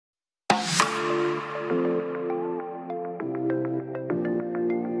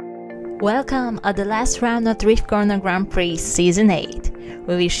Welcome at the last round of Drift Corner Grand Prix Season 8.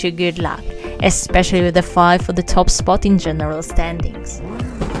 We wish you good luck, especially with the fight for the top spot in general standings.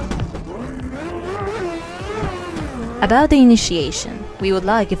 About the initiation, we would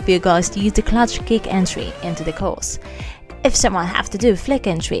like a few guys to use the clutch kick entry into the course. If someone have to do flick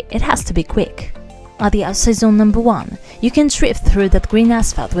entry, it has to be quick. At the outside zone number 1, you can drift through that green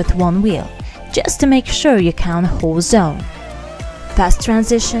asphalt with one wheel, just to make sure you count the whole zone. Fast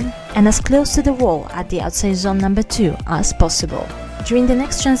transition and as close to the wall at the outside zone number 2 as possible. During the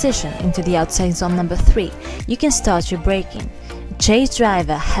next transition into the outside zone number 3, you can start your braking. Chase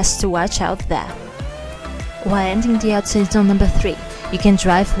driver has to watch out there. While entering the outside zone number 3, you can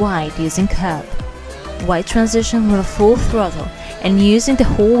drive wide using curb. Wide transition with a full throttle and using the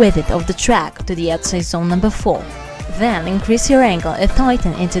whole width of the track to the outside zone number 4. Then increase your angle and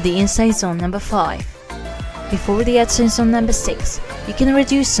tighten into the inside zone number 5. Before the outside zone number 6, you can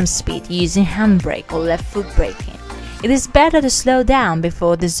reduce some speed using handbrake or left foot braking. It is better to slow down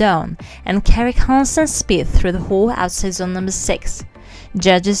before the zone and carry constant speed through the whole outside zone number 6.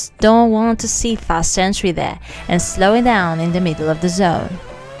 Judges don't want to see fast entry there and slowing down in the middle of the zone.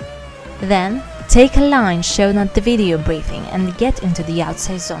 Then, take a line shown at the video briefing and get into the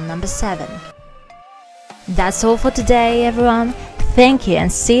outside zone number 7. That's all for today, everyone. Thank you and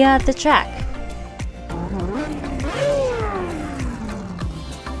see you at the track.